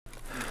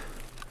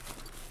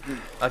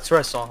That's where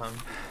I saw him.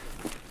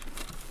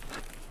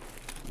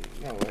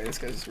 No way, this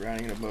guy's just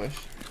running in a bush.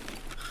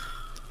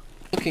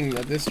 Looking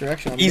at this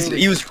direction.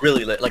 He was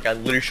really lit. Like I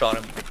literally shot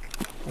him.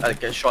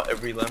 Like I shot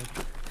every limb.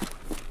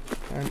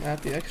 I'm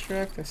at the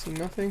extract. I see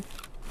nothing.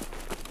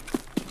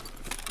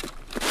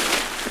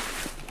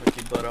 Like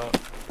he bled out.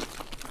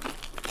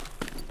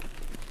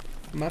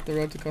 I'm at the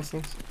road to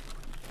customs.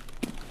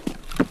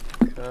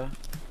 Okay.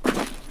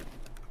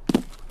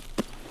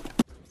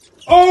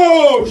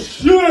 Oh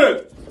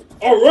shit!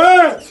 A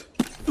rat!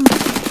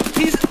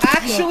 He's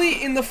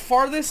actually in the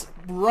farthest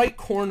right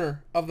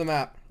corner of the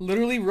map.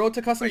 Literally, road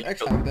to customs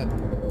extract. Dead.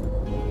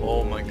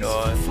 Oh my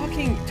god.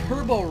 Fucking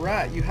turbo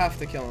rat. You have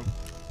to kill him.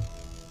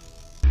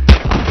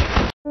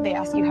 They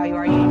ask you how you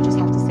are, you just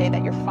have to say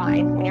that you're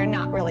fine when you're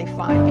not really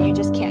fine, but you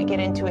just can't get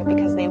into it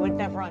because they would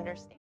never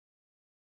understand.